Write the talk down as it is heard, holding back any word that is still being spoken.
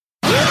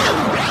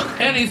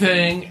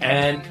anything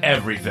and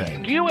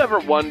everything. Do you ever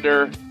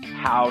wonder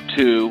how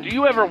to? Do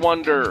you ever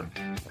wonder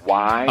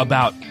why?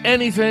 About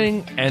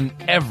anything and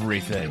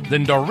everything.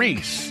 Then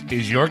Doris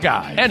is your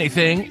guide.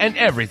 Anything and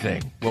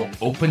everything will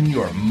open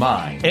your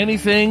mind.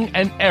 Anything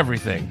and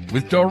everything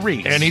with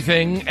Doris.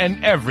 Anything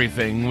and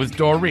everything with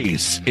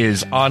Doris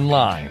is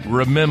online.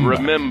 Remember.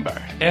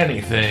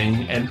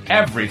 Anything and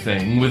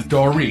everything with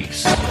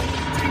Doris.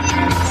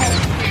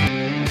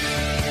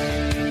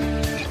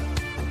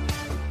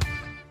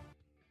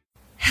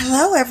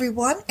 Hello,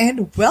 everyone,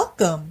 and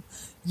welcome.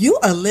 You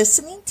are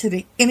listening to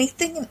the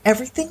Anything and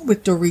Everything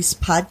with Doris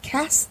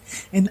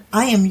podcast, and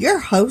I am your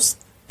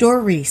host,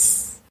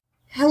 Doris.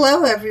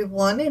 Hello,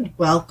 everyone, and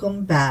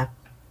welcome back.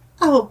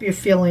 I hope you're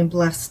feeling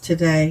blessed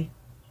today.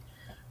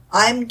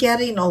 I'm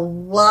getting a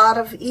lot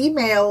of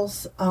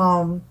emails.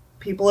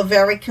 People are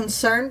very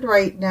concerned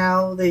right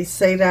now. They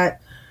say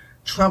that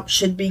Trump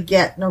should be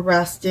getting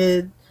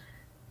arrested.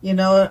 You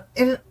know,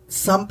 and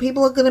some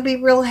people are going to be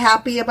real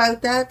happy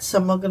about that.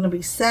 Some are going to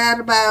be sad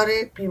about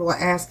it. People are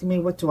asking me,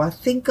 what do I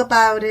think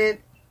about it?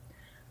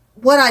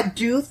 What I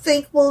do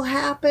think will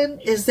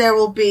happen is there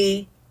will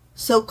be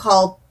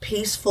so-called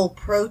peaceful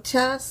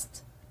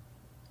protest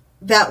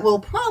that will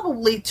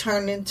probably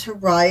turn into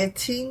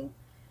rioting.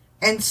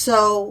 And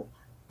so,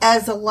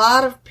 as a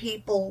lot of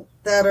people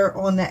that are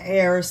on the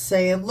air are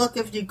saying, look,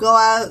 if you go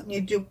out and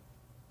you do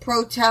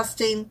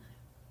protesting,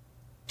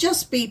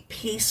 just be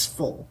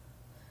peaceful.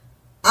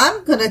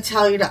 I'm going to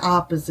tell you the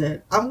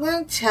opposite. I'm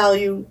going to tell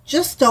you,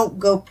 just don't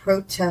go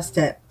protest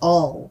at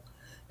all.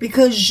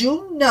 Because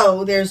you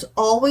know there's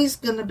always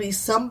going to be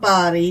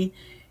somebody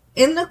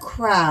in the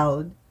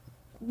crowd,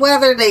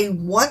 whether they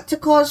want to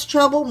cause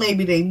trouble,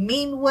 maybe they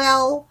mean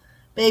well,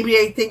 maybe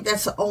they think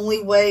that's the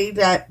only way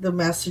that the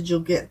message will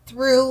get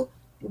through.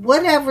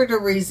 Whatever the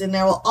reason,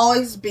 there will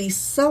always be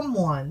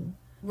someone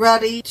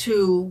ready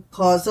to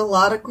cause a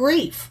lot of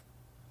grief.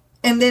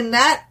 And then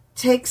that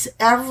takes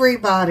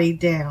everybody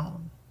down.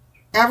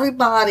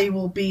 Everybody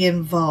will be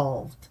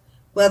involved,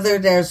 whether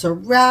there's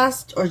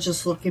arrest or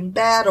just looking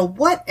bad or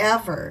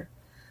whatever.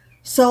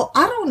 So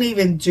I don't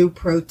even do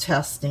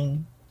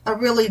protesting. I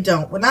really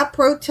don't. When I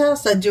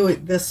protest, I do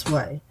it this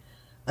way.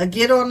 I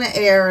get on the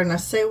air and I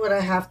say what I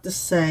have to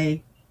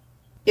say.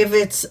 If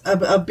it's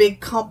a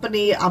big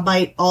company, I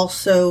might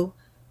also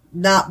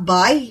not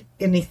buy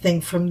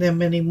anything from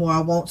them anymore. I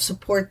won't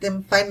support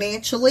them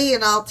financially,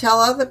 and I'll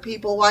tell other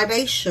people why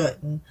they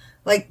shouldn't.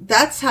 Like,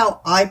 that's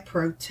how I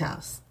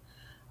protest.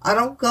 I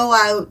don't go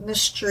out in the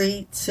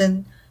streets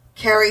and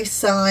carry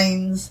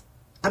signs.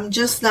 I'm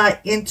just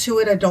not into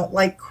it. I don't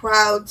like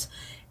crowds.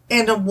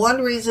 And the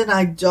one reason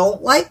I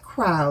don't like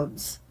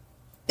crowds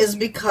is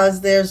because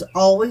there's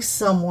always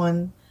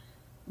someone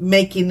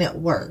making it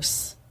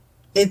worse.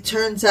 It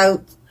turns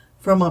out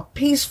from a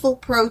peaceful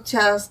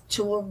protest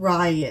to a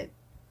riot.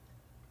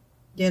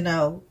 You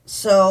know,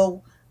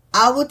 so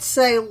I would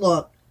say,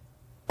 look,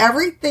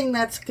 everything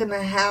that's going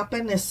to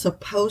happen is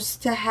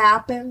supposed to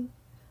happen.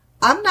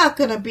 I'm not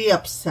going to be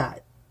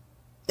upset.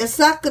 It's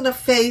not going to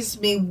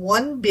faze me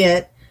one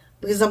bit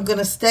because I'm going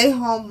to stay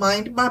home,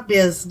 mind my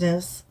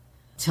business,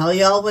 tell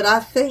y'all what I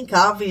think,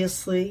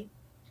 obviously.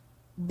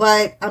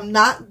 But I'm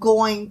not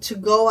going to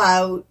go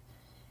out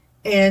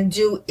and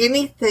do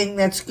anything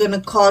that's going to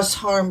cause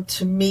harm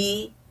to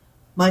me,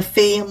 my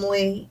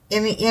family,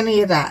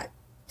 any of that.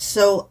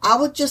 So I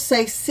would just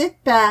say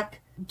sit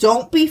back,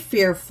 don't be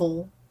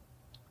fearful,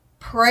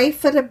 pray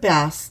for the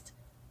best,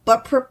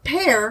 but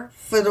prepare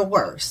for the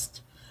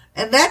worst.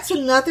 And that's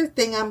another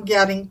thing I'm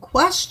getting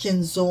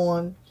questions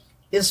on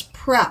is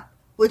prep,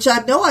 which I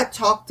know I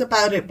talked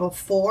about it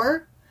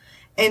before.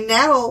 And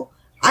now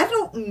I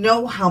don't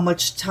know how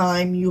much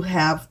time you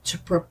have to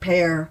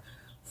prepare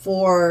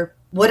for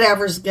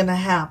whatever's going to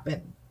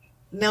happen.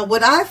 Now,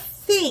 what I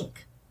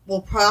think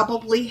will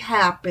probably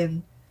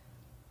happen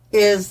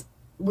is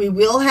we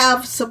will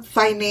have some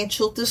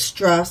financial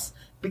distress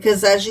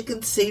because, as you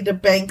can see, the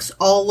banks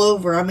all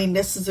over, I mean,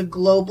 this is a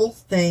global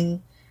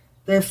thing,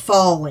 they're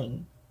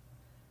falling.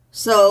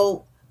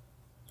 So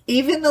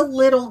even the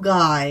little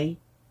guy,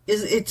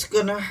 it's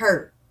going to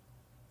hurt.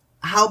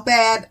 How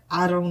bad?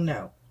 I don't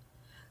know.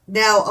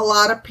 Now, a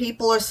lot of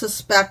people are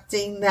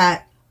suspecting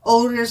that,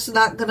 there's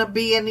not going to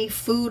be any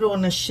food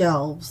on the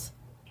shelves.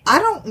 I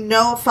don't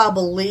know if I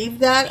believe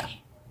that,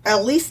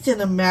 at least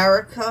in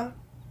America.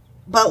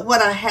 But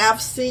what I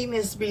have seen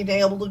is being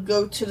able to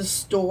go to the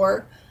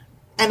store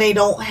and they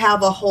don't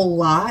have a whole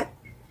lot.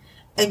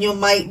 And you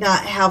might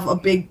not have a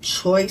big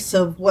choice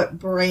of what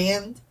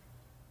brand.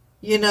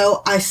 You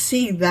know, I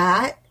see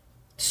that.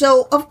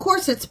 So, of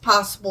course, it's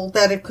possible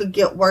that it could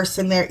get worse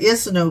and there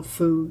is no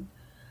food.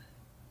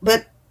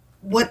 But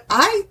what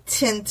I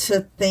tend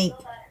to think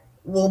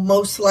will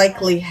most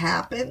likely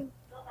happen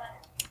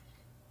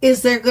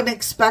is they're going to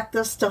expect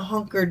us to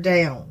hunker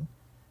down.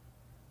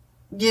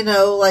 You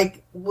know,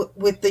 like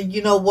with the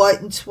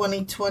you-know-what in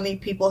 2020,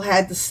 people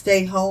had to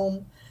stay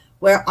home.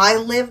 Where I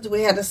lived,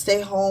 we had to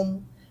stay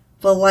home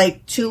for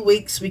like 2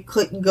 weeks. We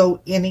couldn't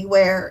go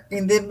anywhere.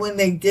 And then when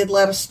they did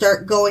let us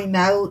start going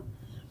out,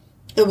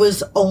 it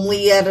was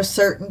only at a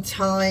certain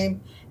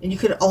time, and you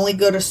could only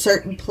go to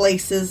certain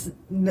places.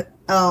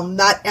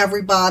 Not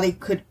everybody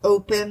could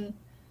open.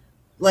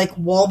 Like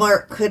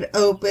Walmart could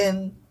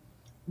open,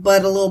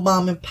 but a little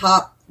mom and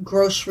pop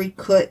grocery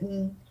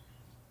couldn't.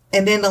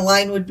 And then the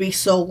line would be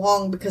so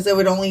long because they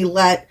would only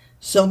let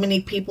so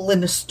many people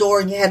in the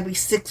store, and you had to be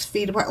 6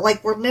 feet apart.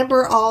 Like,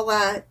 remember all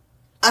that?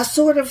 I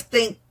sort of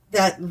think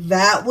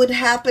that would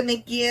happen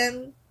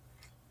again.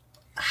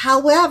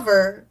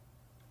 However,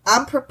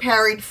 I'm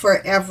preparing for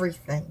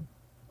everything.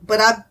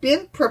 But I've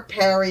been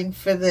preparing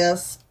for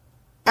this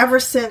ever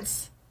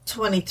since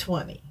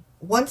 2020.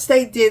 Once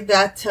they did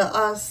that to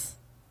us,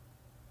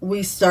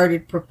 we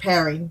started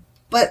preparing.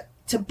 But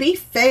to be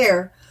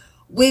fair,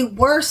 we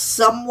were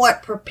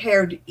somewhat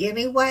prepared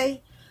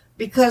anyway,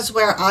 because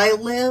where I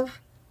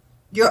live,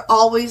 you're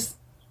always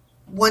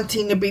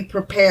wanting to be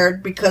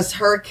prepared because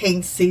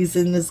hurricane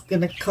season is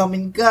going to come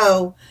and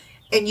go,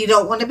 and you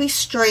don't want to be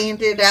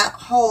stranded at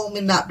home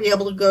and not be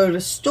able to go to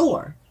the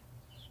store.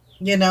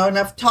 You know, and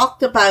I've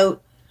talked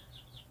about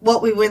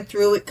what we went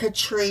through with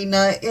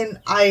Katrina and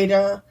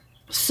Ida.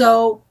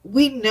 So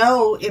we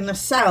know in the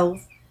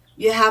South,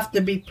 you have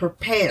to be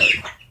prepared.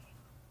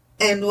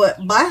 And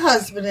what my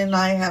husband and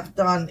I have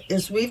done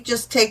is we've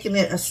just taken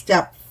it a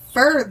step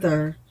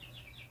further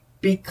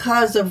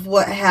because of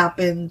what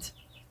happened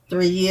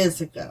 3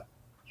 years ago.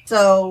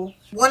 So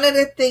one of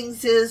the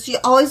things is you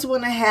always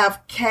want to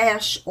have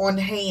cash on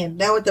hand.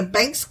 Now with the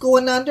banks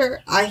going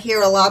under, I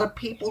hear a lot of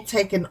people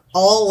taking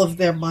all of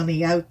their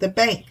money out the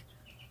bank.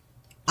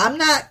 I'm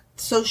not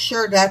so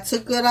sure that's a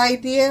good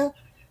idea.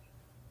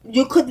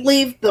 You could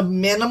leave the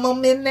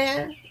minimum in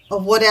there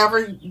of whatever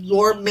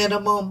your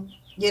minimum,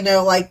 you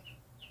know, like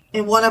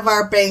in one of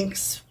our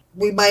banks,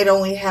 we might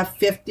only have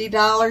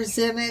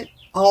 $50 in it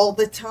all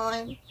the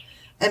time.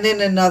 And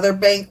in another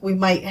bank, we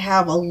might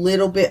have a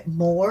little bit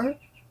more.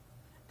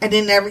 And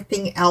in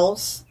everything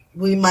else,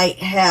 we might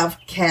have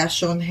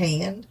cash on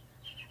hand.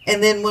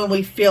 And then when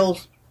we feel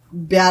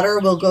better,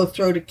 we'll go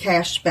throw the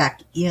cash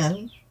back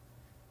in.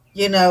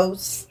 You know,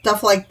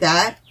 stuff like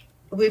that.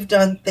 We've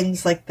done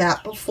things like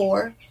that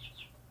before.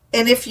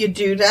 And if you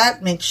do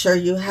that, make sure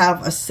you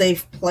have a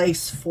safe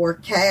place for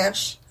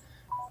cash.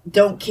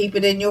 Don't keep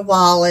it in your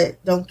wallet.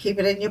 Don't keep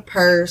it in your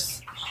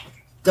purse.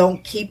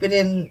 Don't keep it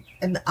in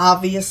an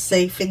obvious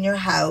safe in your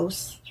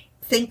house.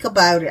 Think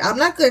about it. I'm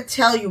not going to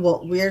tell you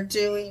what we're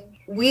doing.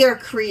 We are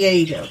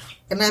creative.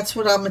 And that's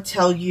what I'm going to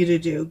tell you to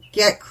do.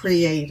 Get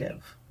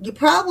creative. You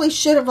probably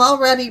should have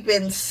already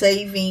been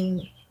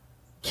saving,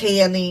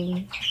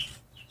 canning,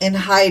 and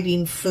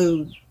hiding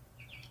food.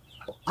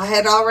 I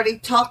had already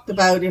talked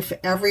about if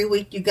every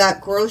week you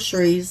got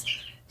groceries,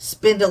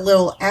 spend a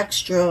little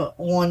extra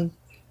on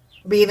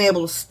being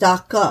able to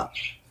stock up.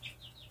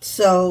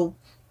 So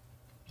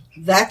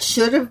that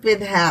should have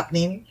been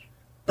happening.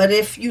 But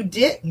if you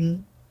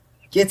didn't,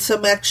 get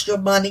some extra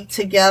money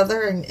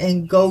together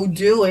and go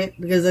do it,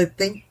 because I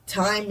think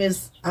time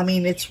is,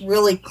 it's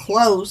really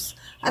close.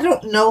 I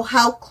don't know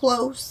how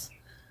close,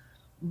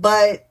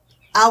 but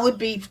I would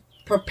be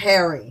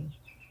preparing.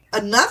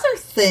 Another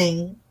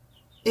thing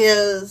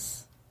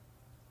is,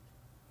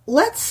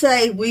 let's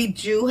say we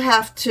do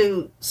have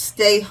to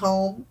stay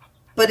home,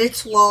 but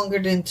it's longer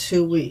than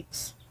 2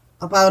 weeks,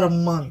 about a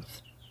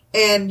month.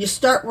 And you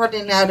start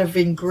running out of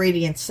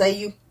ingredients.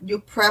 Say you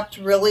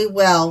prepped really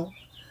well,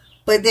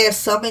 but there's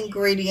some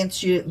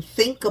ingredients you didn't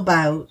think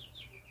about.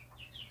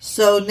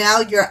 So now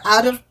you're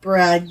out of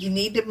bread. You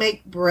need to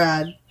make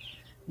bread.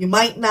 You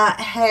might not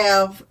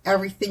have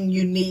everything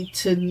you need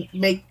to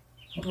make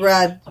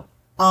bread,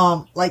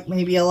 like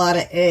maybe a lot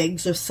of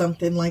eggs or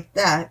something like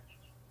that.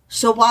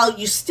 So while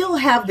you still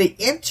have the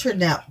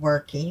internet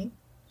working,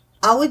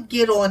 I would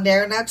get on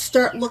there and I'd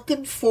start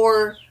looking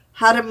for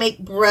how to make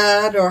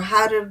bread or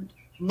how to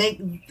make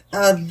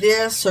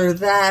this or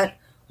that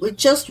with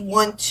just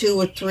 1,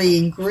 2, or 3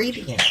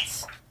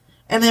 ingredients.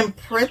 And then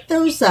print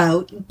those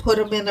out and put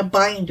them in a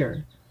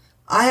binder.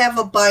 I have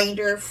a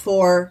binder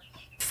for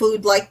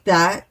food like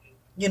that,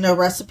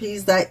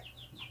 recipes that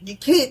you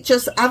can't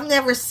just, I've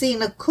never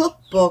seen a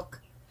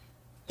cookbook,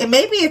 and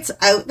maybe it's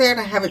out there and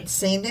I haven't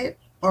seen it,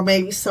 or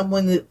maybe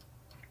someone that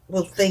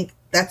will think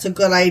that's a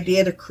good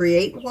idea to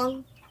create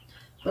one,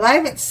 but I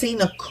haven't seen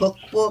a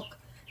cookbook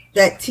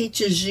that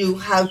teaches you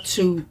how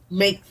to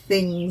make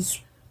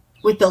things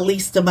with the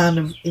least amount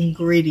of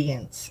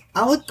ingredients.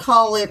 I would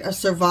call it a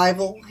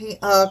survival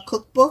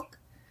cookbook,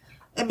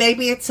 and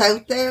maybe it's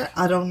out there,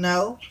 I don't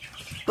know,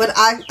 but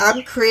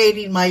I'm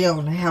creating my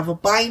own. I have a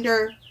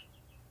binder,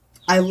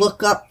 I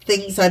look up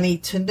things I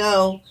need to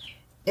know,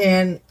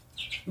 and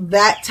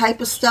that type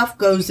of stuff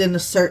goes in a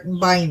certain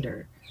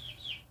binder.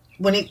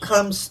 When it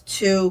comes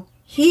to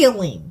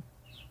healing,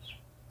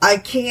 I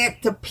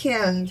can't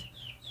depend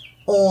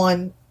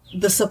on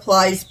the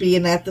supplies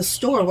being at the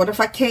store. What if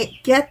I can't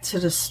get to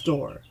the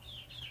store?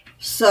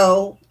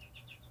 So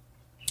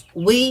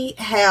we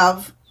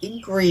have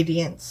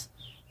ingredients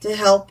to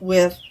help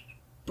with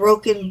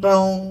broken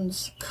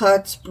bones,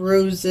 cuts,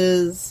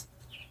 bruises,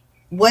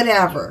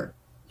 whatever.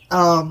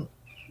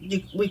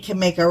 we can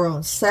make our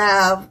own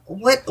salve.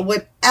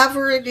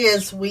 Whatever it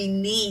is we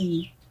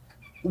need,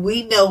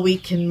 we know we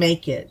can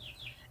make it.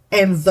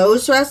 And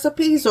those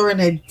recipes are in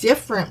a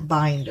different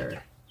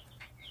binder.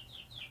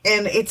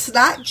 And it's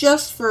not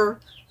just for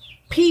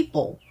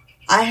people.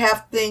 I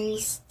have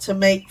things to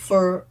make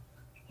for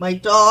my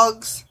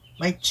dogs,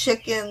 my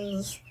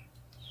chickens.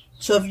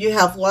 So if you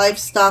have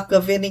livestock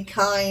of any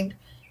kind,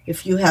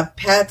 if you have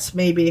pets,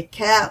 maybe a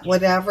cat,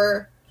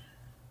 whatever,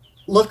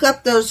 look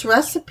up those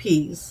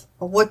recipes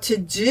of what to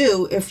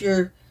do if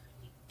your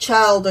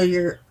child or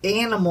your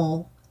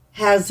animal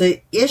has an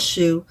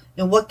issue,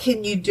 and what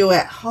can you do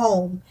at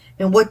home,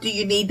 and what do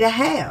you need to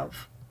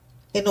have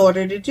in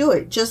order to do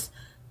it. Just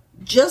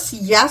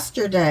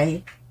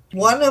yesterday,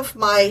 one of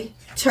my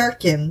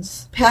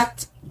Turkins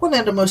packed one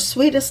of the most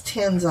sweetest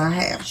hens I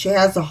have. She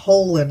has a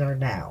hole in her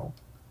now.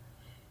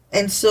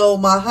 And so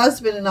my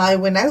husband and I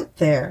went out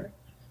there,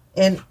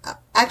 and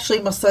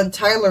actually my son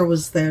Tyler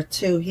was there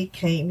too. He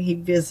came, he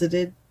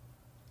visited,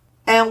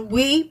 and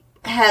we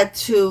had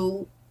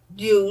to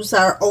use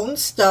our own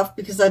stuff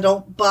because I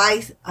don't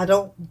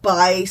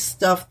buy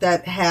stuff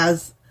that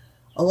has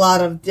a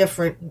lot of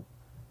different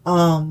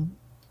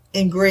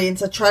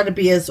ingredients. I try to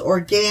be as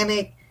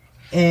organic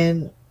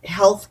and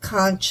health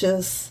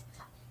conscious.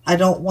 I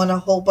don't want a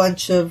whole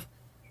bunch of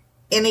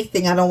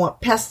anything. I don't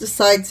want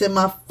pesticides in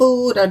my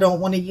food. I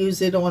don't want to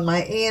use it on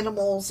my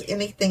animals,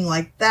 anything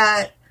like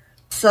that.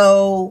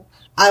 So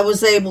I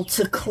was able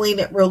to clean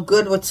it real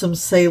good with some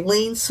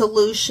saline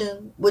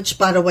solution, which,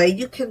 by the way,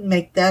 you can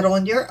make that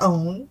on your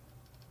own.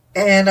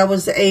 And I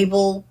was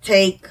able to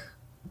take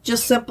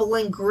just simple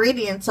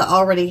ingredients I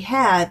already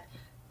had,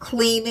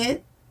 clean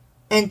it,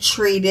 and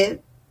treat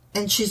it.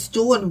 And she's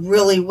doing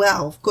really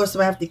well. Of course,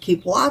 I have to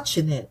keep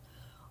watching it.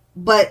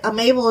 But I'm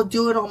able to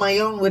do it on my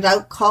own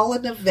without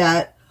calling a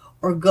vet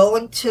or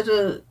going to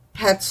the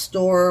pet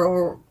store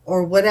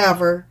or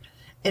whatever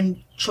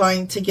and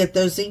trying to get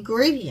those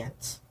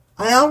ingredients.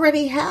 I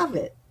already have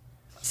it.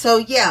 So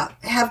yeah,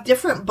 I have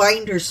different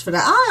binders for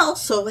that. I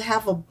also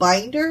have a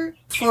binder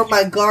for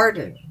my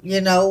garden,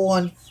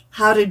 on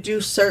how to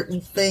do certain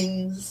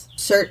things.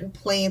 Certain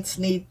plants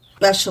need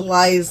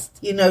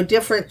specialized,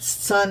 different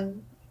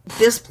sun.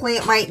 This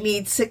plant might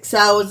need 6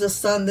 hours of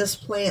sun. This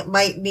plant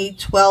might need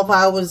 12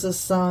 hours of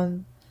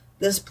sun.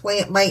 This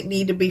plant might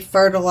need to be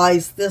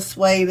fertilized this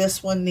way.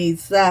 This one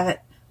needs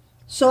that.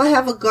 So I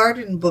have a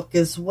garden book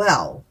as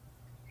well.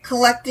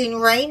 Collecting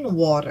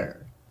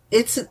rainwater.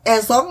 It's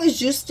as long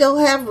as you still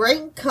have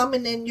rain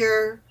coming in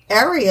your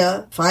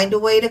area, find a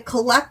way to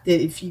collect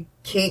it. If you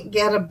can't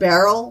get a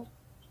barrel,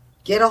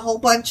 get a whole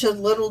bunch of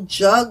little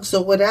jugs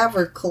or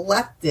whatever,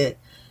 collect it.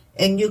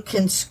 And you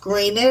can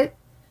screen it.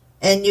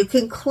 And you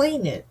can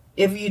clean it.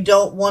 If you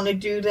don't want to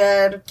do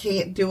that or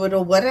can't do it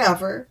or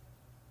whatever,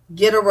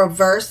 get a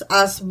reverse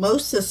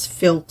osmosis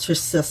filter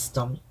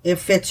system. It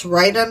fits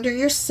right under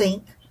your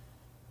sink.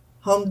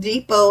 Home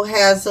Depot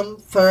has them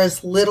for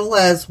as little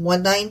as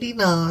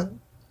 $1.99,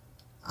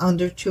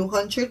 under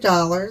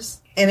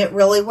 $200, and it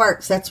really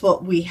works. That's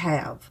what we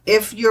have.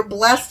 If you're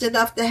blessed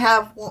enough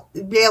to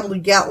be able to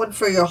get one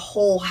for your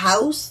whole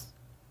house,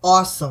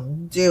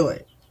 awesome, do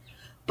it.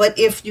 But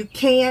if you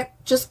can't,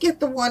 just get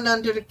the one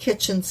under the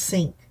kitchen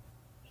sink.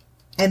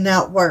 And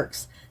that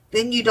works.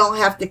 Then you don't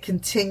have to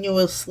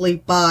continuously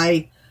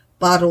buy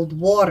bottled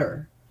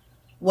water.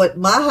 What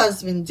my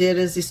husband did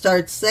is he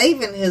started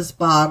saving his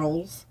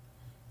bottles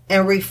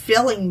and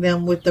refilling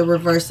them with the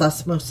reverse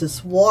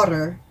osmosis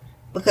water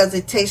because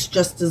it tastes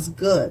just as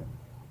good.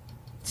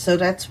 So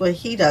that's what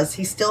he does.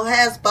 He still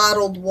has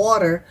bottled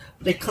water,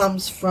 but it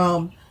comes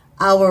from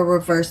our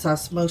reverse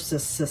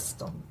osmosis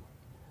system.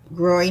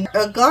 Growing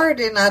a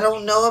garden, I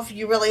don't know if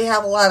you really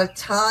have a lot of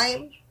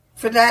time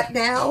for that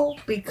now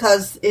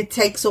because it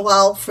takes a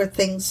while for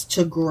things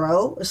to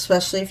grow,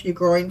 especially if you're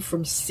growing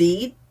from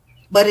seed.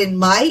 But in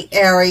my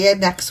area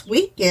next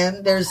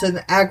weekend, there's an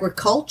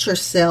agriculture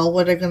sale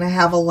where they're going to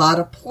have a lot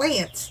of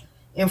plants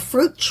and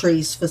fruit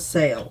trees for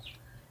sale.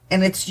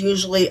 And it's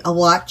usually a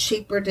lot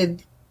cheaper than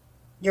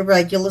your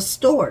regular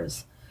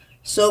stores.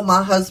 So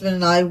my husband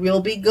and I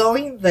will be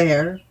going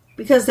there.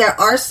 Because there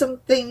are some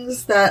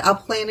things that I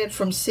planted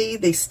from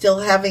seed. They still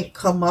haven't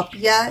come up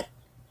yet.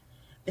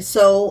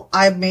 So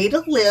I made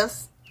a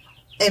list.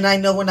 And I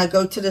know when I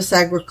go to this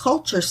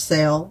agriculture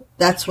sale,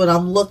 that's what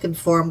I'm looking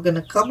for. I'm going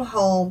to come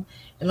home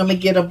and I'm going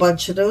to get a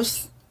bunch of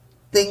those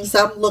things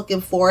I'm looking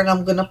for. And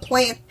I'm going to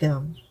plant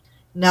them.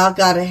 Now I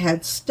got a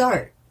head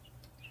start.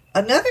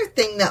 Another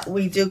thing that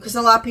we do, because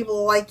a lot of people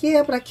are like,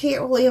 yeah, but I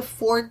can't really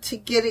afford to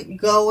get it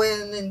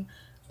going and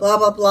blah,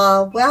 blah,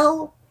 blah.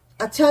 Well,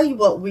 I'll tell you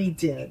what we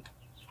did.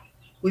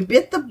 We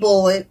bit the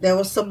bullet. There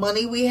was some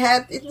money we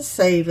had in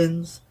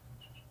savings.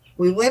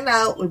 We went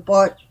out, we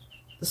bought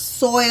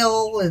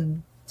soil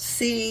and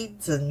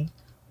seeds and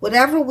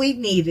whatever we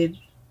needed,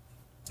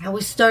 and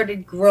we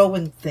started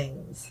growing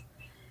things.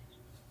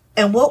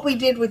 And what we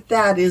did with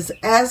that is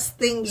as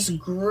things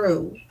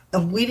grew,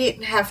 and we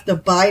didn't have to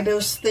buy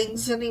those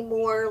things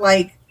anymore,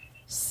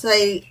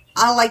 say,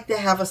 I like to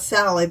have a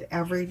salad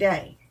every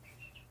day.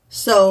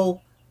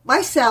 So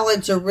My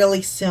salads are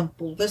really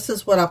simple. This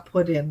is what I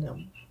put in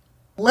them.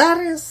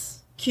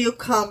 Lettuce,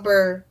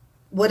 cucumber,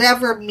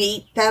 whatever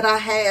meat that I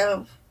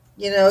have.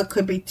 It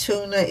could be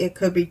tuna, it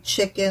could be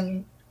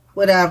chicken,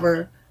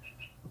 whatever.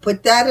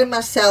 Put that in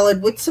my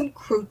salad with some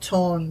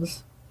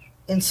croutons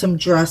and some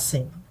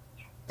dressing.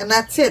 And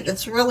that's it.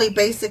 That's really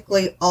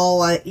basically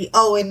all I eat.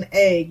 Oh, an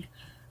egg.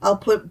 I'll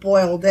put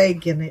boiled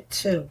egg in it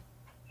too.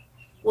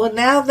 Well,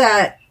 now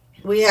that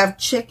we have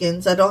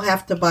chickens, I don't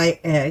have to buy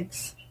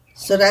eggs.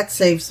 So that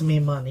saves me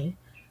money.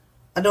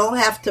 I don't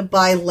have to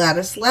buy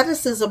lettuce.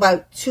 Lettuce is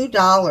about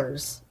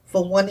 $2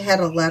 for one head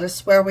of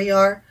lettuce where we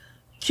are.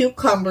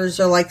 Cucumbers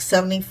are like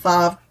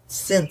 75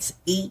 cents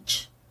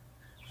each.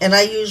 And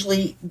I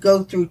usually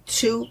go through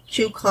 2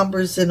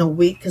 cucumbers in a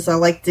week because I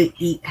like to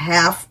eat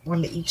half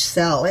on each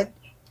salad.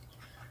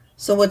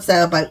 So what's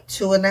that, about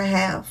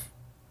 2.5?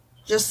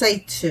 Just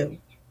say 2.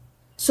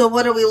 So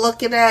what are we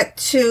looking at?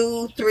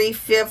 2,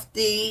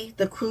 $3.50.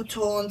 The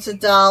croutons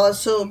 $1,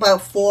 so about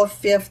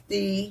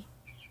 $4.50.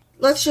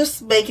 Let's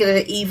just make it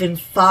an even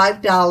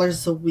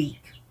 $5 a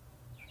week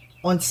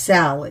on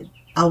salad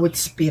I would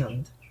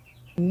spend.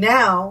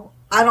 Now,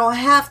 I don't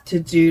have to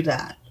do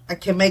that. I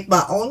can make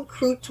my own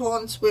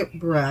croutons with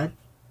bread.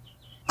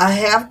 I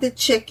have the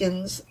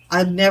chickens.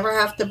 I never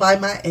have to buy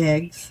my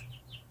eggs.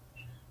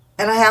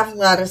 And I have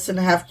lettuce and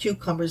I have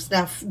cucumbers.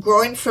 Now,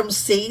 growing from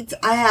seeds,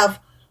 I have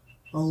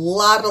a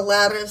lot of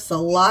lettuce, a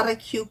lot of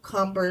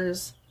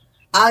cucumbers.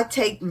 I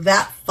take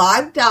that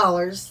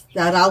 $5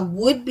 that I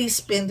would be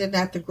spending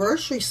at the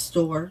grocery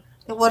store,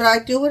 and what I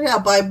do with it, I'll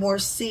buy more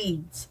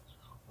seeds,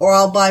 or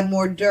I'll buy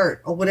more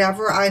dirt, or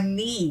whatever I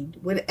need.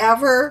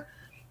 Whatever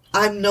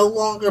I'm no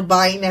longer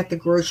buying at the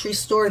grocery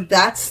store,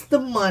 that's the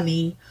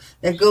money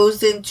that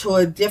goes into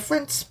a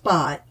different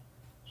spot,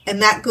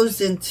 and that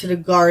goes into the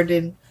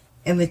garden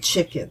and the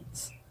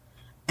chickens.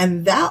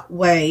 And that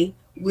way,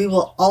 we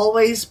will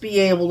always be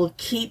able to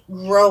keep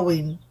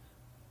growing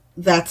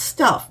that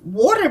stuff.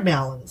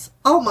 Watermelons.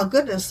 Oh my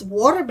goodness,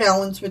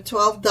 watermelons were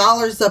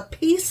 $12 a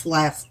piece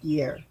last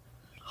year.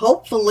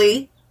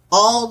 Hopefully,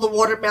 all the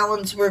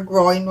watermelons we're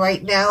growing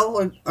right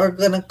now are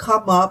going to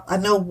come up. I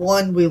know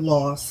one we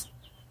lost.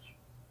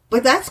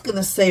 But that's going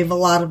to save a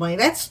lot of money.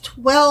 That's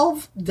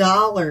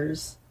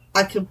 $12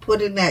 I can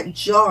put in that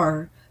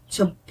jar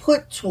to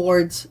put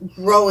towards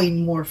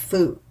growing more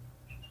food.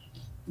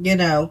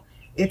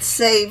 It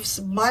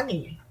saves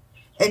money.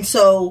 And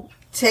so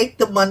take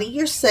the money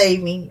you're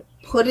saving,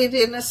 put it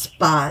in a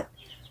spot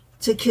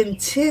to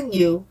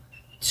continue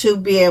to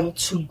be able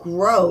to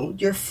grow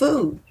your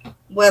food.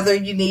 Whether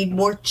you need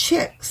more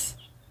chicks.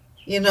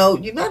 You know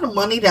the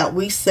money that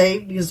we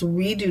save because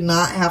we do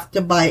not have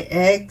to buy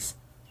eggs.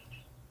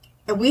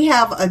 And we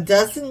have a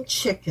dozen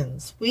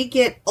chickens. We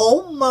get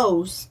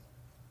almost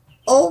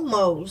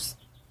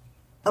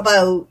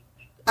about,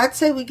 I'd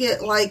say we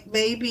get like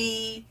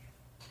maybe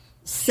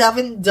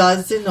 7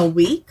 dozen a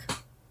week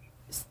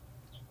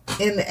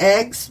in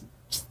eggs,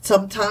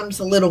 sometimes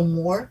a little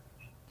more.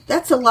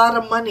 That's a lot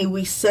of money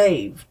we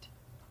saved.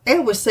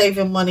 And we're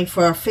saving money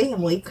for our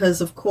family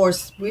because, of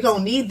course, we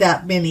don't need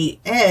that many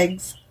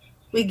eggs.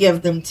 We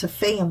give them to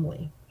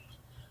family.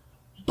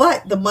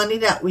 But the money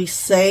that we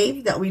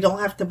save, that we don't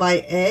have to buy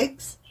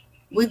eggs,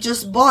 we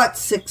just bought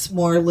 6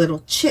 more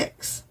little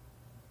chicks.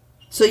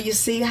 So you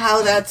see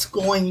how that's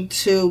going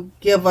to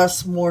give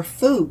us more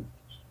food.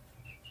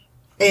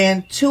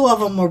 And 2 of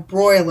them are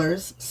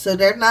broilers, so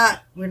we're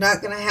not going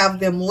to have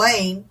them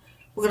laying.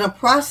 We're going to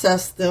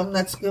process them.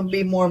 That's going to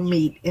be more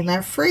meat in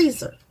our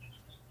freezer.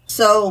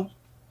 So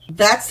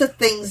that's the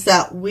things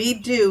that we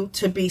do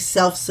to be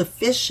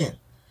self-sufficient.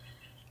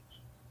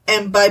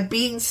 And by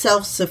being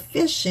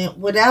self-sufficient,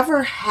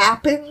 whatever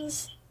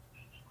happens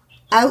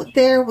out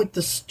there with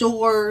the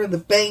store, the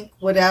bank,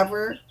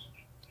 whatever,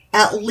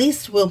 at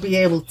least we'll be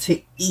able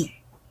to eat.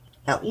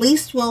 At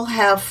least we'll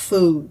have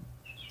food.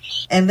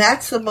 And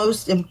that's the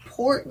most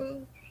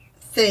important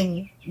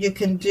thing you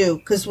can do.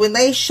 Because when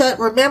they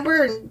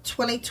remember in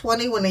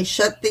 2020 when they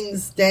shut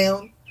things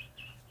down,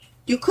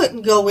 you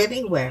couldn't go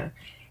anywhere.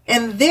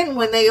 And then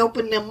when they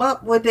opened them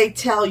up, what'd they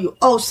tell you?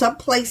 Oh, some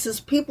places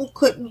people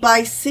couldn't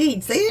buy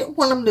seeds. They didn't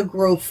want them to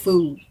grow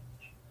food.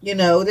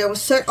 There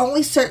was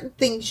only certain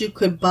things you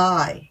could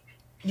buy.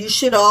 You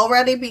should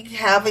already be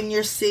having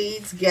your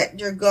seeds, getting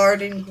your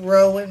garden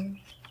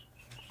growing,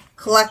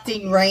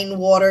 collecting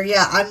rainwater.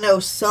 Yeah, I know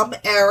some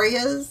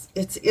areas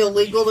it's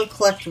illegal to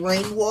collect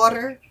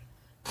rainwater.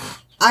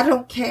 I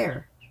don't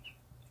care.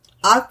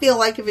 I feel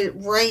like if it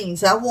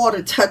rains, that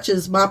water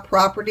touches my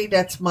property,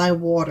 that's my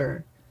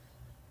water.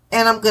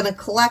 And I'm going to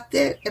collect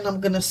it and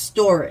I'm going to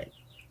store it.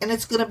 And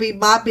it's going to be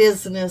my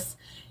business.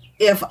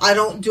 If I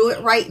don't do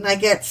it right and I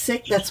get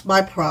sick, that's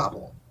my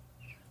problem.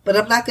 But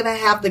I'm not going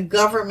to have the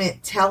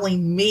government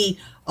telling me,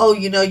 oh,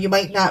 you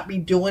might not be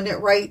doing it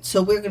right,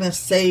 so we're going to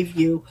save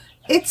you.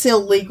 It's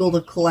illegal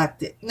to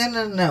collect it.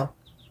 No.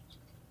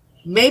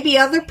 Maybe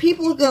other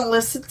people are going to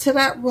listen to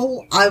that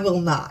rule. I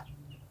will not.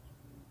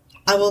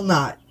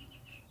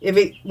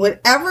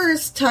 Whatever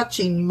is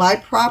touching my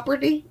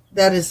property,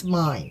 that is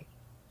mine.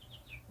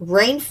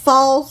 Rain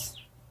falls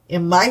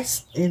In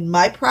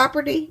my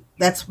property,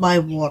 that's my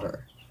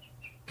water.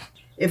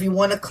 If you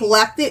want to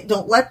collect it,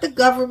 don't let the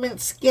government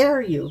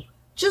scare you.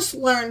 Just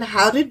learn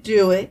how to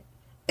do it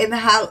and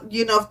how,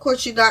 of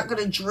course you're not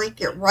going to drink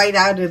it right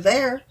out of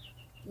there.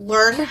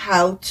 Learn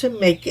how to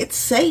make it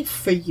safe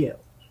for you.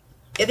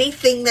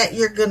 Anything that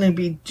you're going to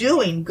be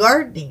doing,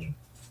 gardening,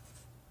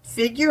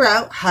 figure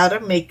out how to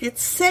make it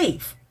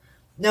safe.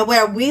 Now,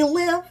 where we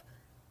live,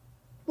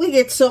 we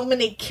get so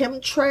many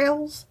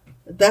chemtrails.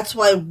 That's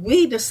why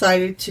we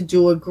decided to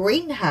do a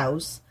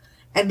greenhouse.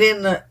 And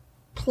then the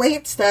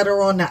plants that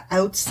are on the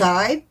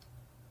outside,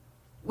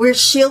 we're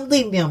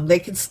shielding them. They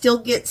can still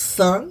get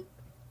sun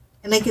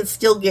and they can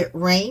still get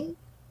rain,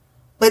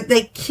 but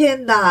the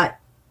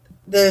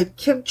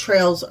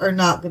chemtrails are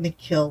not going to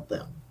kill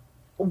them.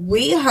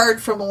 We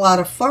heard from a lot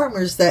of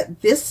farmers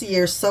that this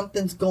year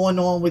something's going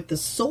on with the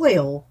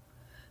soil,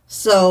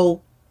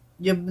 so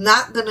you're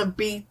not going to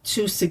be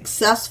too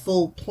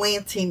successful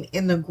planting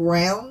in the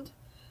ground,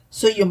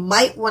 so you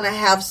might want to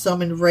have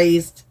some in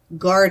raised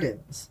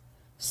gardens.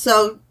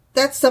 So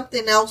that's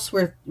something else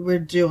we're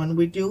doing.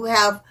 We do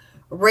have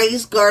a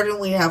raised garden,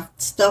 we have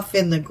stuff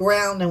in the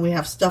ground, and we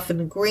have stuff in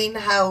the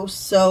greenhouse,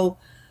 so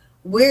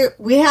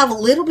we have a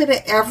little bit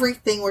of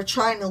everything. We're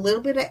trying a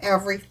little bit of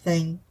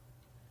everything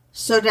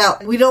so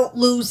that we don't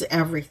lose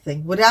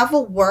everything. Whatever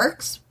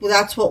works,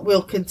 that's what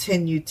we'll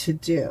continue to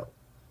do.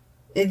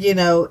 And,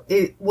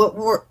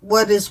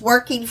 what is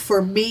working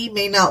for me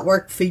may not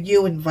work for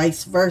you and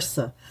vice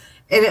versa.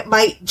 And it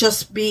might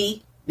just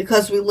be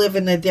because we live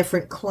in a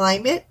different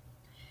climate.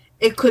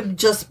 It could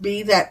just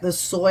be that the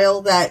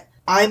soil that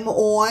I'm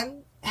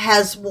on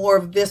has more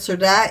of this or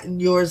that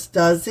and yours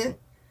doesn't.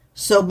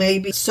 So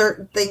maybe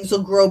certain things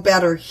will grow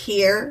better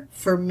here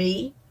for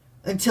me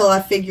until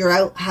I figure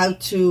out how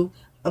to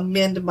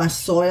amend my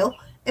soil.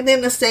 And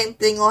then the same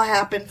thing will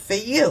happen for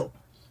you.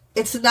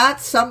 It's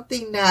not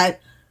something that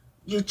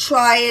you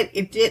try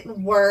it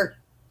didn't work,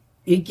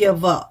 you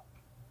give up.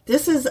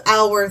 This is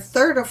our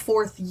 3rd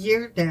or 4th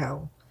year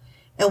now,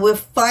 and we're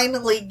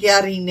finally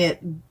getting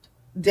it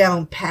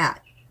down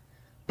pat.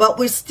 But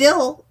we're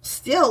still,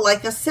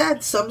 like I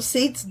said, some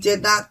seeds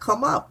did not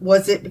come up.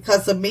 Was it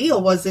because of me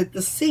or was it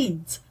the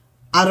seeds?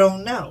 I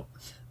don't know.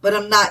 But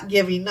I'm not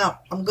giving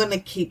up. I'm going to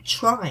keep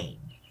trying.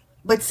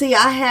 But see,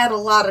 I had a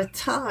lot of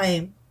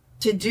time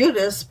to do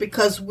this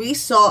because we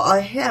saw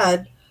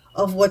ahead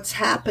of what's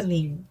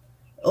happening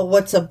or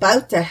what's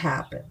about to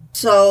happen.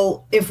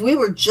 So if we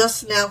were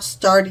just now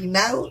starting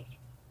out,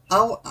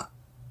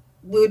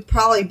 we would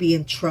probably be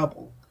in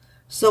trouble.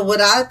 So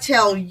what I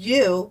tell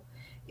you,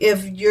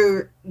 if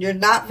you're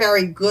not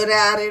very good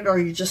at it or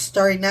you're just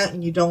starting out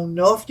and you don't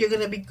know if you're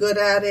going to be good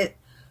at it,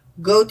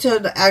 go to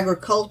an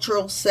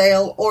agricultural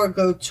sale or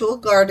go to a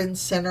garden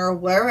center or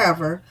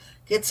wherever.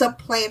 Get some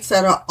plants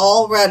that are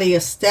already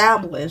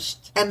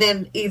established and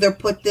then either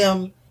put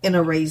them in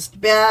a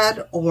raised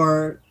bed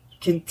or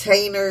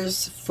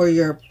containers for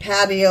your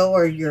patio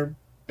or your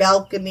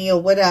balcony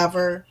or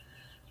whatever.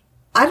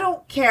 I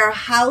don't care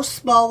how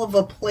small of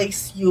a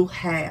place you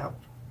have.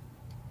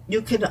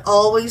 You can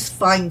always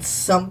find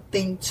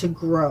something to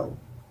grow.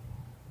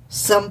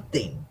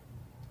 Something.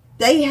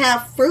 They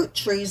have fruit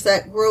trees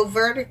that grow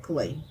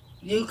vertically.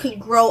 You can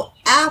grow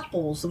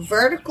apples,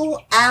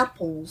 vertical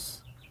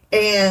apples,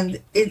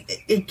 and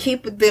it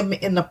keep them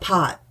in the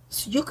pot.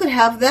 So you could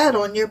have that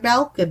on your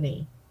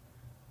balcony.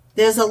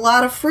 There's a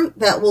lot of fruit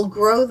that will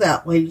grow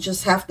that way. You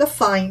just have to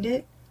find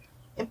it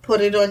and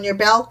put it on your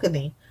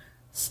balcony.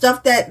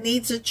 Stuff that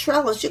needs a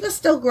trellis, you can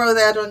still grow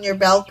that on your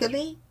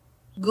balcony.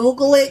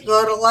 Google it,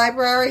 go to the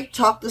library,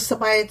 talk to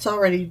somebody that's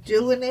already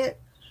doing it.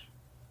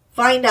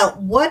 Find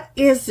out what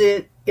is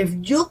it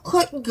if you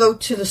couldn't go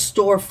to the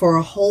store for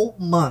a whole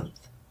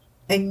month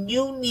and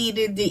you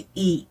needed to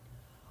eat.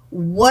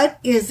 What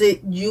is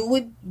it you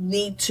would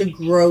need to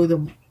grow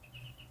them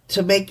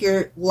to make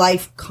your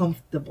life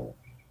comfortable?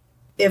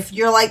 If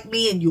you're like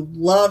me and you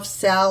love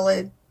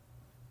salad,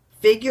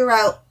 figure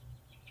out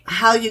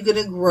how you're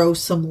going to grow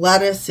some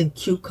lettuce and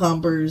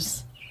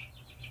cucumbers,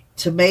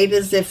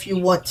 tomatoes if you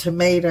want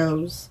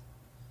tomatoes,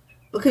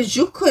 because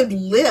you could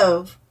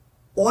live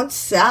on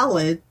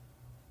salad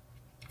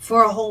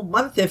for a whole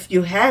month if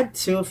you had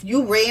to. If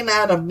you ran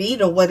out of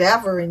meat or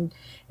whatever and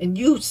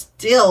you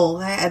still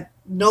had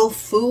no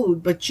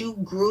food, but you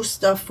grew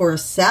stuff for a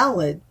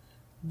salad,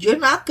 you're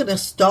not going to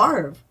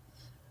starve.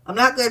 I'm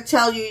not going to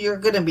tell you you're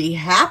going to be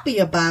happy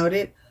about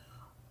it.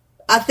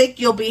 I think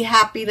you'll be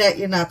happy that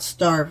you're not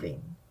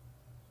starving.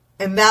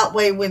 And that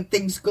way, when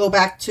things go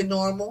back to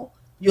normal,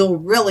 you'll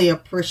really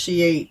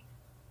appreciate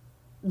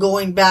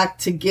going back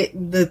to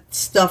getting the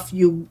stuff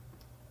you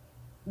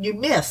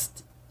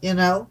missed,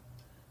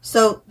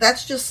 So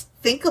that's just,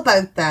 think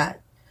about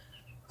that.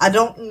 I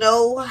don't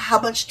know how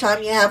much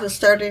time you have to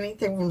start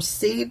anything from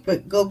seed,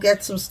 but go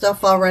get some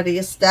stuff already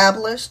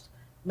established.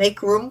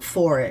 Make room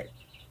for it.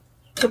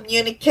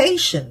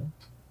 Communication.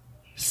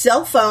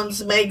 Cell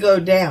phones may go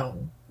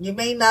down. You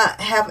may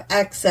not have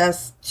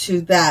access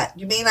to that.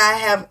 You may not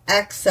have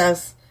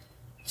access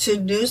to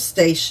news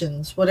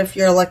stations. What if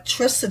your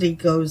electricity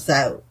goes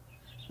out?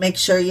 Make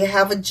sure you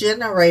have a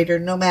generator,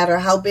 no matter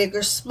how big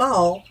or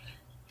small.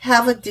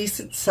 Have a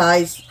decent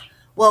size.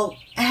 Well,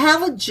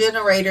 have a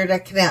generator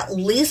that can at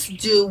least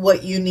do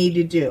what you need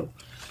to do.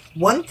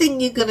 One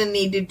thing you're going to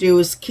need to do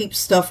is keep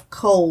stuff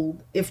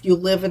cold if you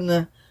live in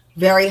a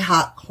very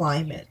hot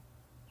climate.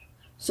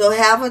 So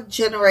have a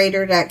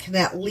generator that can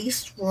at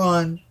least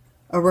run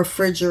a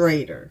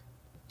refrigerator.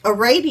 A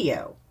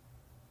radio.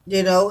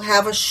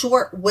 Have a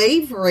short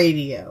wave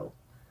radio.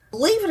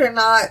 Believe it or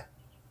not,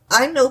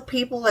 I know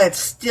people that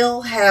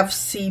still have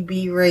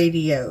CB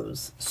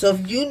radios. So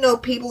if you know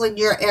people in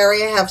your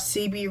area have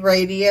CB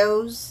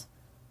radios,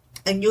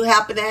 and you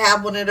happen to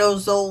have one of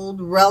those old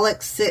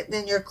relics sitting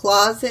in your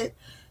closet,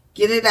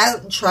 get it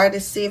out and try to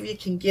see if you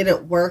can get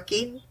it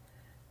working,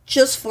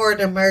 just for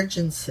an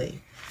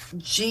emergency.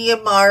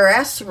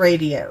 GMRS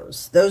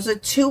radios. Those are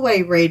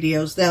two-way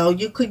radios. Now,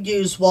 you could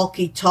use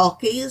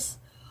walkie-talkies,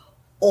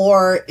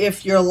 or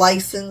if you're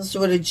licensed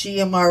with a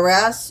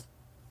GMRS,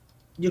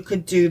 you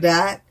could do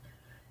that.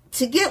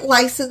 To get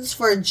licensed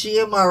for a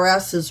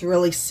GMRS is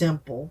really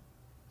simple.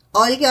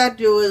 All you got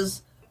to do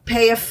is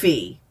pay a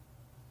fee.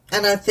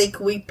 And I think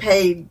we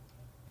paid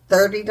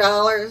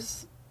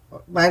 $30.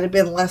 Might have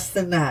been less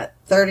than that.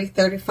 $30,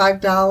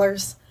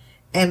 $35.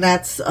 And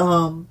that's,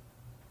 and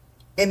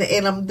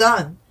I'm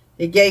done.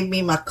 It gave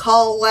me my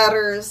call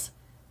letters.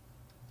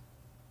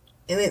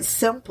 And it's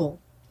simple.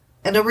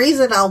 And the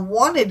reason I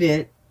wanted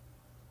it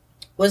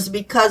was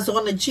because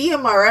on the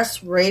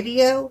GMRS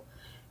radio,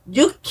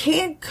 you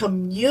can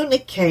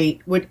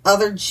communicate with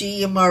other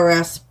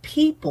GMRS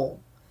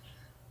people,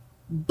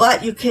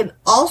 but you can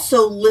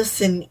also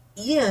listen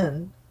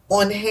in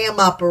on ham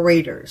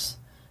operators.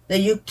 Now,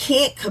 you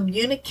can't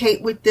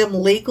communicate with them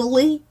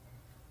legally,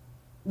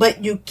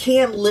 but you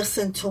can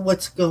listen to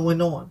what's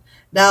going on.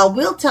 Now, I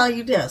will tell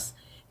you this.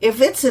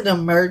 If it's an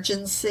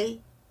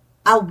emergency,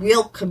 I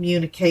will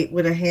communicate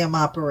with a ham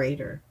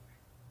operator.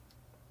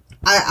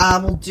 I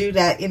will do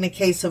that in the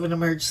case of an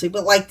emergency.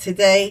 But like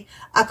today,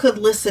 I could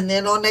listen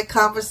in on their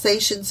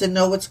conversations and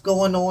know what's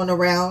going on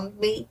around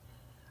me.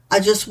 I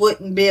just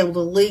wouldn't be able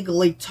to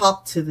legally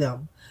talk to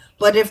them.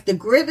 But if the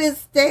grid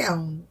is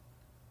down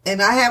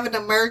and I have an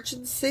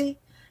emergency,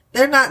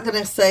 they're not going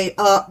to say,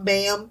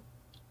 ma'am,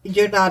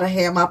 you're not a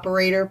ham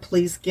operator.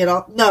 Please get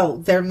off. No,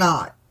 they're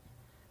not.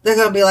 They're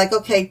going to be like,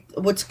 okay,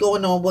 what's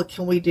going on? What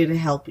can we do to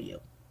help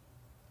you?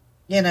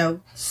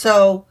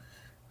 So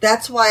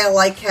that's why I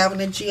like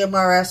having a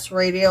GMRS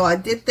radio. I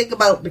did think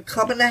about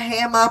becoming a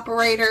ham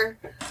operator.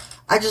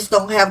 I just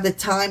don't have the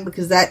time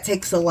because that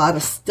takes a lot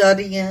of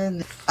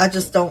studying. I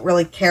just don't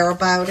really care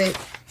about it.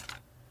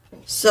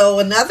 So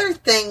another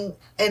thing,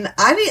 and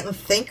I didn't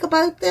think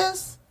about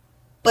this,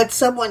 but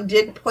someone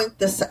did point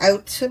this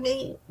out to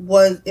me,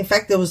 was, in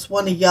fact, there was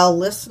one of y'all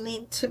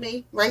listening to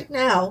me right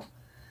now,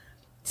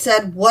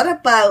 said, what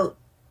about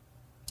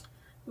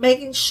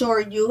making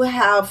sure you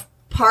have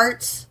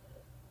parts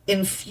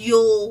and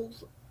fuel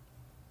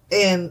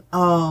and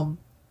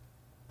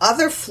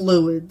other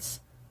fluids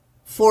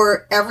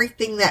for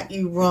everything that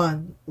you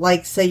run,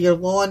 like say your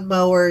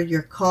lawnmower,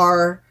 your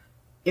car,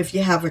 if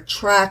you have a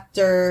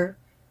tractor,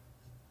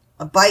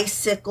 a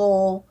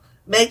bicycle.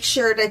 Make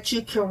sure that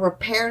you can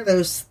repair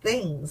those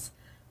things.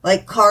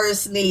 Like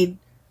cars need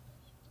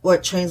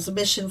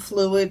transmission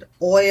fluid,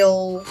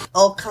 oil,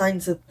 all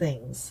kinds of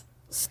things.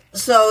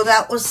 So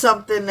that was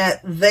something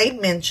that they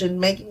mentioned,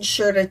 making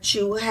sure that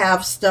you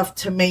have stuff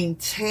to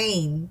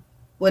maintain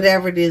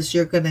whatever it is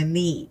you're going to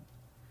need.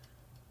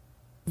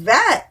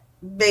 That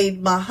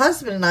made my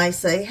husband and I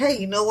say, hey,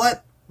 you know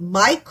what?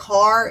 My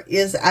car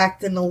is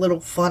acting a little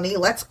funny.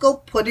 Let's go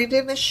put it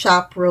in the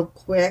shop real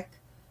quick.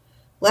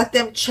 Let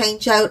them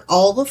change out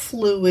all the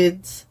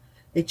fluids.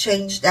 They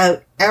changed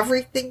out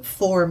everything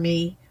for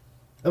me.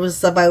 It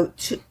was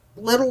about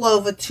little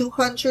over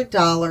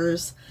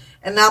 $200.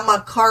 And now my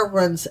car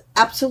runs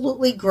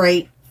absolutely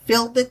great.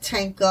 Filled the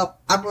tank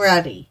up. I'm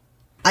ready.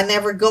 I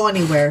never go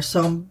anywhere,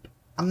 so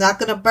I'm not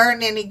going to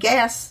burn any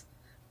gas,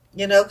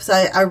 because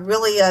I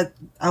really,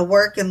 I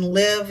work and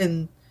live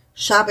and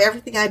shop.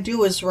 Everything I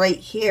do is right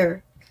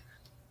here.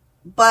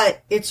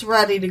 But it's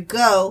ready to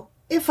go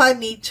if I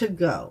need to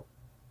go.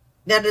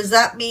 Now, does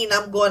that mean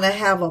I'm going to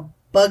have a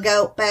bug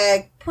out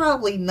bag?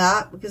 Probably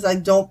not, because I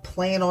don't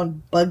plan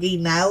on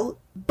bugging out.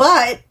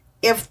 But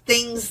if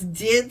things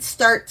did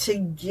start to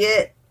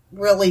get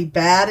really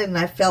bad and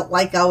I felt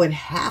like I would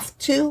have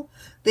to,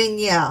 then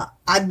yeah,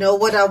 I know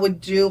what I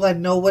would do. I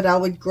know what I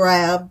would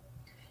grab,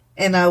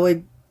 and I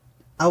would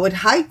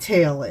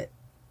hightail it.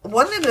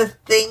 One of the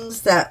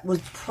things that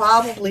would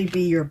probably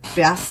be your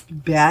best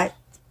bet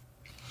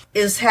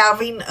is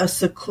having a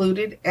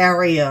secluded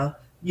area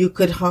you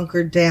could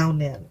hunker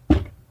down in.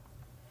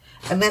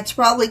 And that's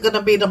probably going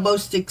to be the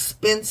most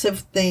expensive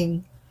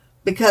thing,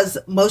 because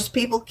most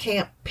people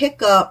can't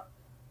pick up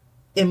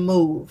and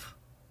move.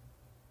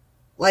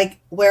 Like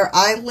where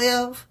I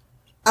live,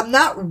 I'm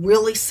not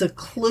really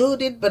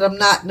secluded, but I'm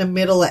not in the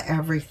middle of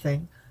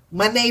everything.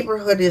 My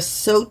neighborhood is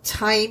so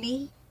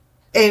tiny,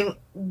 and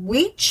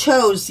we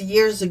chose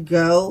years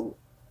ago,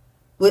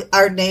 with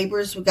our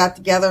neighbors, we got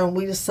together and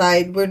we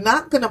decided we're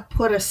not going to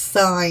put a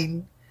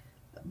sign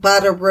by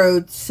the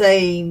road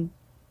saying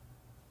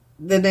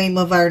the name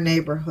of our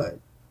neighborhood.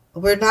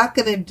 We're not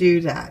going to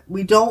do that.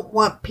 We don't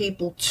want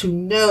people to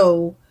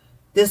know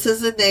this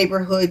is a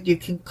neighborhood, you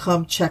can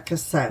come check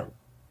us out.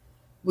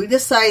 We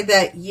decided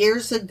that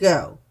years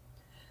ago.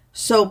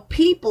 So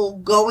people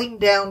going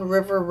down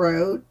River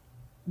Road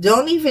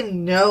don't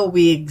even know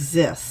we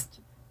exist.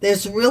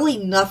 There's really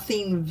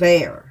nothing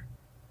there.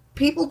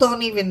 People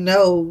don't even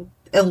know,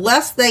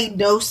 unless they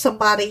know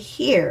somebody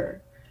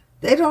here,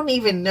 they don't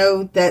even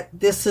know that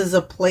this is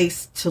a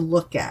place to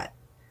look at.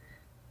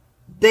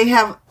 They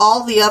have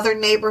all the other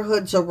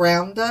neighborhoods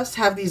around us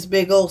have these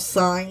big old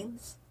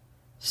signs.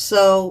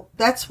 So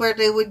that's where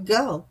they would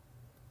go.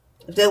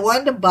 If they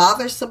wanted to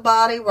bother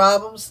somebody,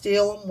 rob them,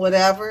 steal them,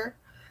 whatever,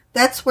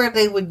 that's where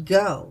they would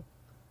go.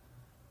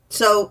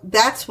 So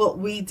that's what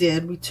we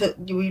did.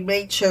 We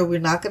made sure we're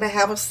not going to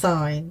have a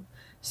sign.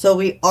 So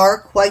we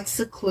are quite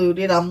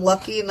secluded. I'm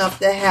lucky enough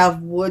to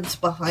have woods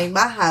behind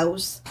my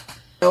house.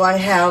 So I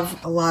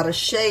have a lot of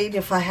shade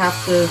if I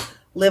have to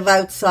live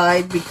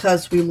outside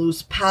because we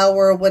lose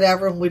power or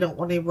whatever and we don't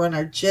want to run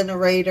our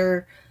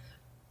generator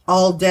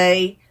all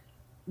day.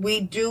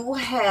 We do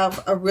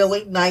have a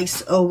really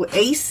nice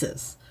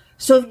oasis.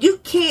 So if you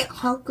can't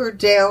hunker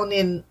down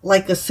in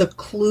like a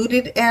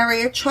secluded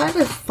area, try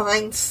to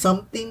find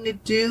something to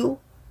do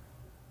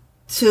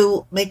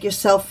to make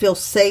yourself feel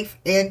safe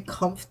and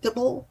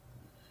comfortable.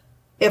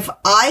 If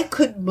I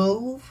could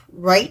move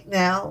right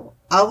now,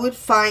 I would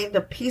find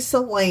a piece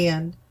of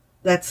land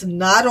that's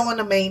not on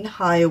a main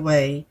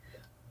highway.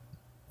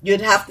 You'd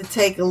have to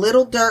take a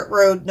little dirt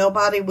road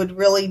nobody would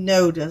really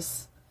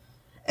notice.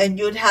 And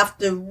you'd have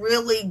to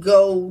really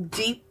go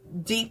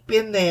deep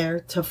in there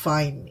to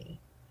find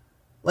me.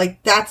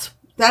 Like that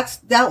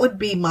would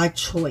be my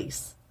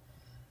choice.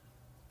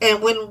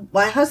 And when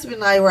my husband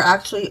and I were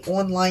actually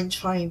online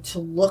trying to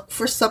look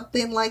for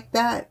something like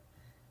that,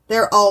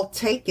 they're all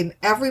taken.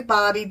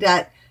 Everybody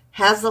that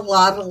has a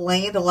lot of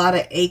land, a lot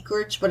of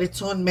acreage, but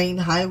it's on main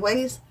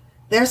highways,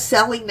 they're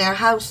selling their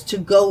house to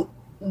go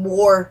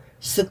more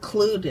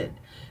secluded.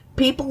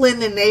 People in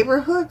the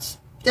neighborhoods,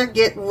 they're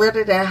getting rid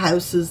of their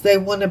houses. They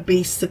want to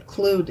be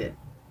secluded.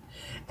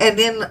 And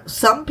then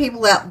some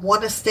people that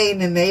want to stay in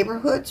the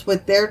neighborhoods,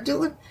 what they're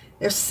doing,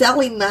 they're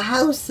selling the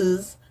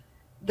houses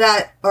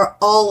that are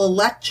all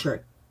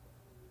electric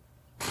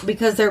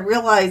because they're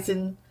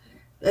realizing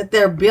that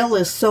their bill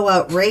is so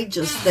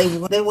outrageous. They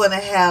want to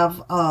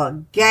have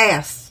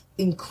gas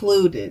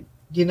included.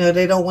 You know,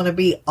 they don't want to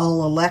be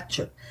all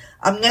electric.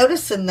 I'm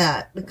noticing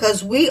that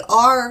because we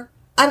are,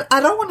 I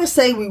don't want to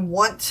say we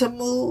want to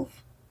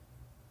move,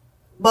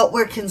 but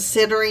we're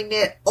considering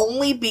it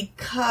only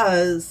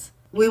because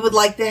we would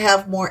like to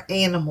have more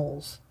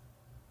animals.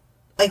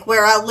 Like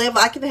where I live,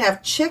 I can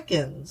have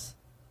chickens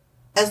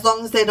as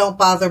long as they don't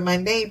bother my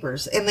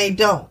neighbors. And they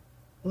don't.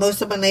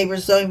 Most of my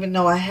neighbors don't even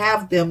know I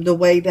have them the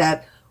way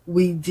that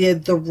we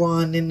did the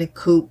run in the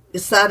coop.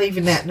 It's not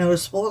even that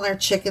noticeable, and our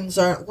chickens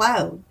aren't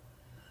loud.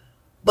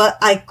 But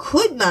I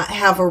could not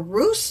have a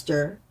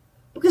rooster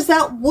because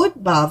that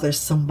would bother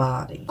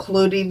somebody,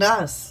 including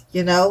us.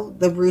 You know,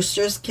 the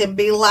roosters can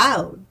be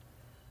loud.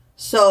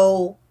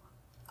 So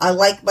I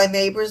like my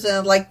neighbors and I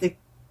like to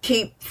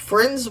keep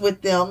friends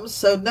with them.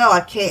 So no,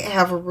 I can't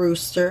have a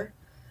rooster.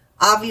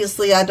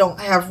 Obviously, I don't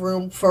have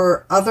room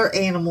for other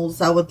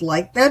animals I would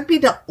like. That'd be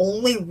the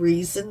only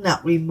reason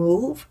that we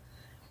move.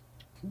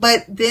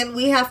 But then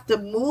we have to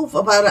move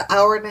about an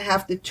hour and a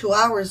half to 2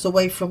 hours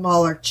away from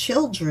all our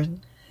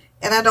children.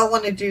 And I don't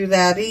want to do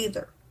that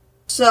either.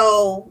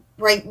 So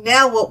right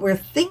now what we're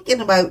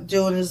thinking about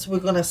doing is we're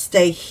going to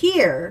stay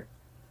here,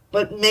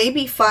 but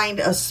maybe find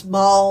a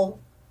small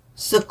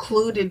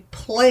secluded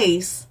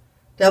place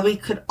that we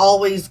could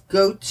always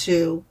go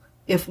to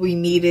if we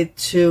needed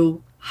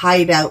to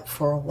hide out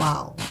for a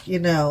while, you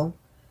know.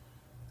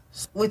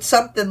 With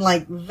something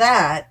like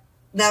that,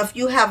 now if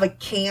you have a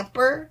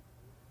camper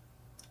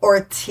or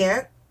a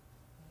tent,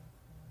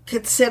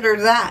 consider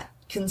that.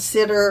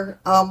 Consider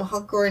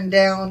hunkering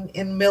down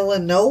in the middle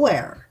of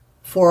nowhere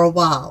for a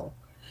while.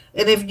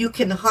 And if you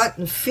can hunt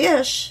and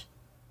fish,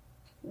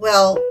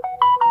 well,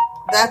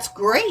 that's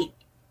great.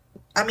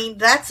 I mean,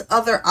 that's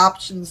other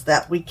options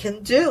that we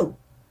can do.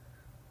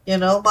 You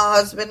know, my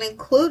husband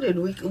included.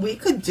 We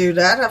could do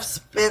that. I've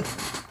spent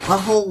my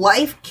whole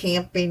life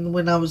camping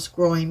when I was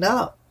growing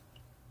up.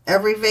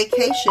 Every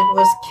vacation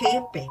was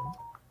camping.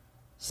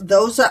 So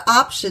those are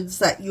options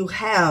that you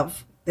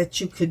have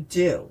that you could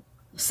do.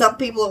 Some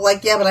people are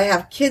like, yeah, but I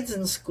have kids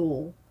in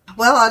school.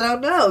 Well, I don't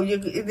know.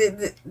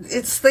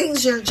 It's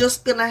things you're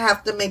just going to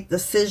have to make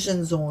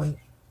decisions on.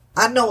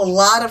 I know a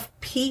lot of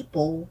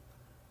people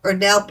are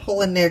now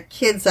pulling their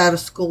kids out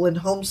of school and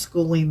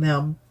homeschooling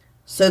them.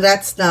 So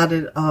that's not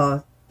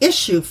an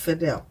issue for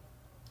them.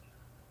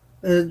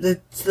 The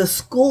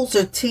schools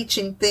are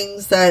teaching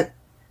things that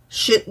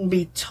shouldn't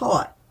be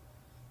taught.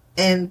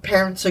 And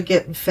parents are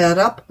getting fed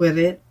up with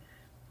it.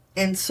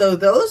 And so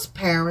those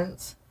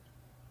parents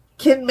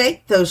can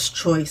make those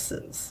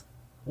choices.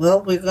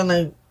 Well, we're going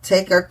to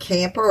take our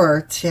camper or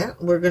our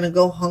tent. We're going to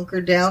go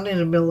hunker down in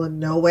the middle of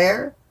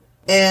nowhere.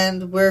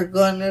 And we're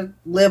going to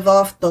live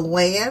off the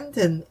land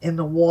and in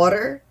the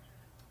water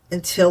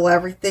until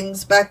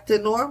everything's back to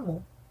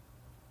normal.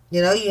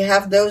 You know, you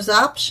have those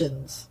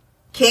options.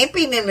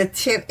 Camping in a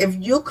tent, if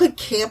you could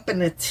camp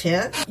in a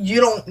tent, you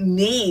don't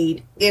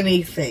need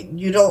anything.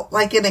 You don't,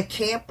 like in a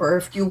camper,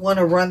 if you want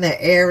to run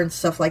the air and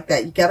stuff like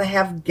that, you got to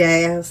have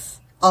gas,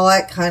 all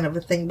that kind of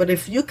a thing. But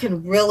if you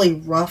can really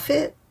rough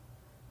it,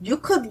 you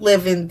could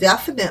live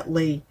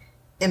indefinitely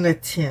in a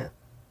tent.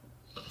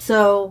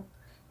 So,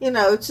 you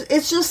know,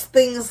 it's just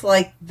things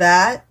like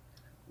that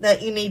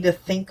that you need to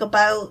think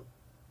about.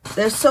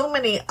 There's so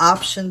many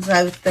options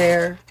out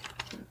there.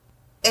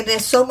 And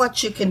there's so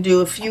much you can do.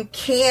 If you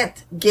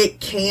can't get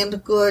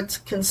canned goods,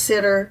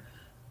 consider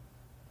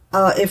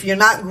if you're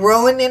not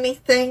growing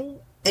anything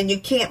and you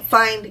can't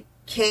find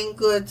canned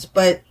goods,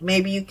 but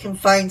maybe you can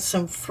find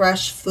some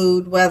fresh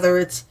food, whether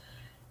it's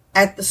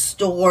at the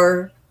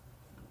store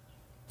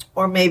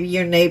or maybe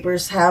your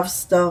neighbors have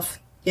stuff,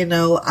 you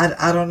know,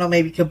 I don't know,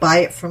 maybe you could buy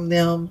it from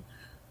them.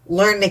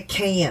 Learn to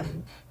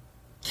can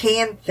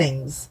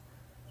things,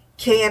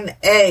 can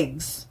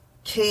eggs,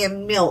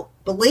 can milk.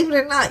 Believe it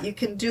or not, you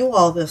can do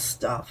all this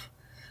stuff.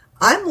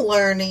 I'm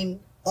learning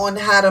on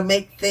how to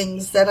make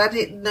things that I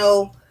didn't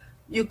know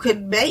you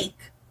could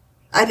make.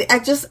 I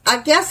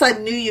guess I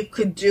knew you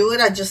could do it.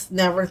 I just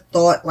never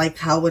thought, like,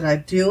 how would I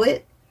do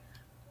it?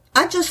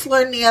 I just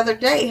learned the other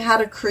day how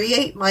to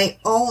create my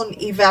own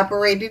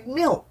evaporated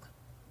milk.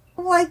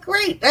 I'm like,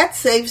 great, that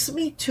saves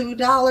me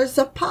 $2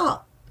 a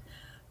pop.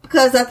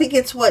 Because I think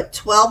it's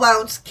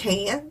 12-ounce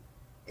can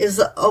is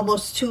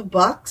almost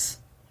 $2.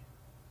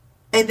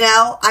 And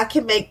now I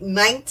can make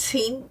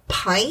 19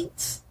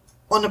 pints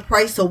on the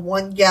price of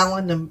 1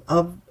 gallon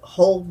of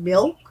whole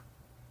milk,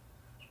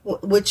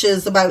 which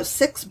is about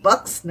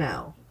 $6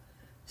 now.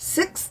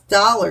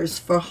 $6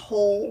 for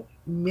whole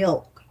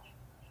milk.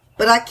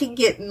 But I can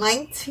get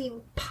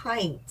 19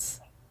 pints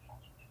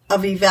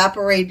of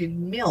evaporated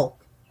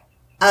milk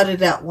out of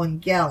that 1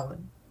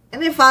 gallon.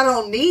 And if I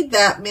don't need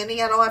that many,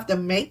 I don't have to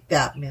make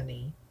that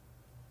many.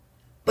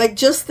 But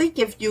just think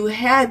if you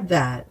had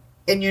that,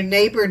 and your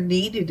neighbor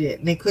needed it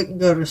and they couldn't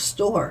go to the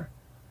store,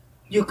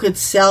 you could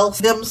sell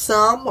them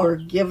some or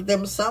give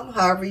them some,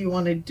 however you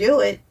want to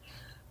do it,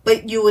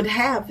 but you would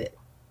have it.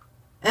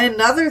 And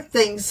another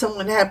thing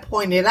someone had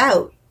pointed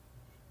out,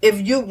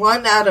 if you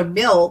run out of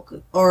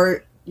milk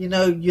or, you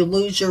know, you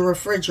lose your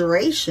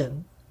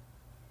refrigeration,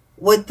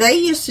 what they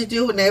used to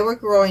do when they were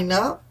growing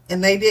up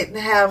and they didn't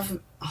have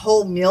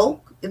whole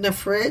milk in the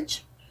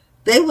fridge,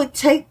 they would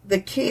take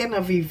the can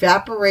of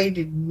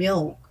evaporated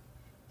milk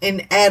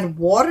and add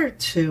water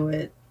to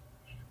it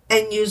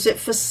and use it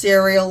for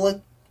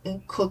cereal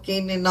and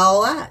cooking and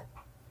all that.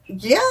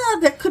 Yeah,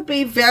 that could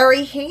be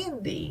very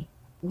handy.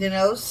 You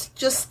know, it's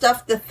just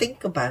stuff to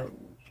think about.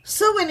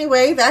 So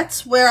anyway,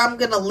 that's where I'm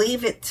going to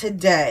leave it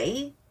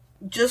today.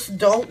 Just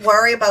don't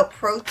worry about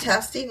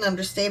protesting.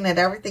 Understand that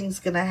everything's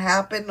going to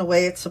happen the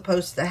way it's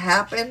supposed to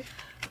happen.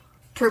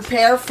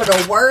 Prepare for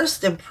the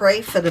worst and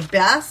pray for the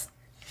best.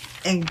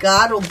 And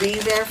God will be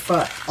there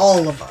for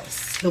all of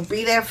us. He'll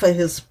be there for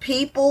his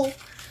people.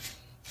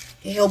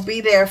 He'll be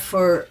there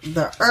for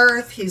the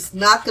earth. He's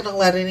not going to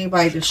let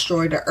anybody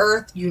destroy the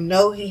earth. You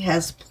know he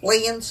has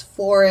plans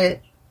for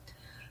it.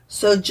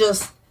 So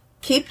just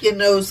keep your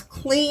nose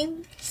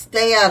clean.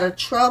 Stay out of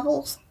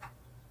troubles.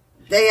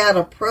 Stay out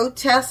of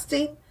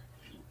protesting.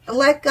 And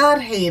let God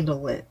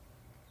handle it.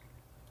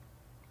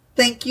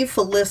 Thank you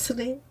for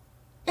listening.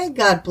 And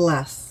God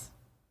bless.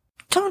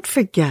 Don't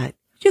forget,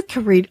 you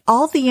can read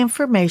all the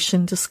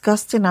information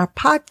discussed in our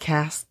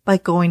podcast by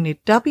going to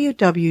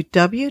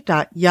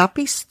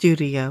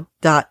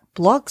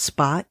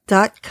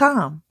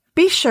www.yappystudio.blogspot.com.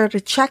 Be sure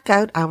to check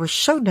out our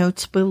show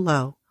notes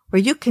below,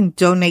 where you can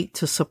donate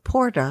to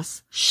support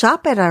us,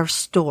 shop at our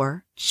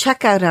store,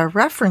 check out our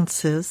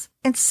references,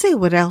 and see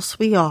what else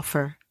we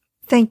offer.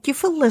 Thank you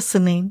for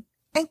listening,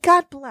 and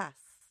God bless.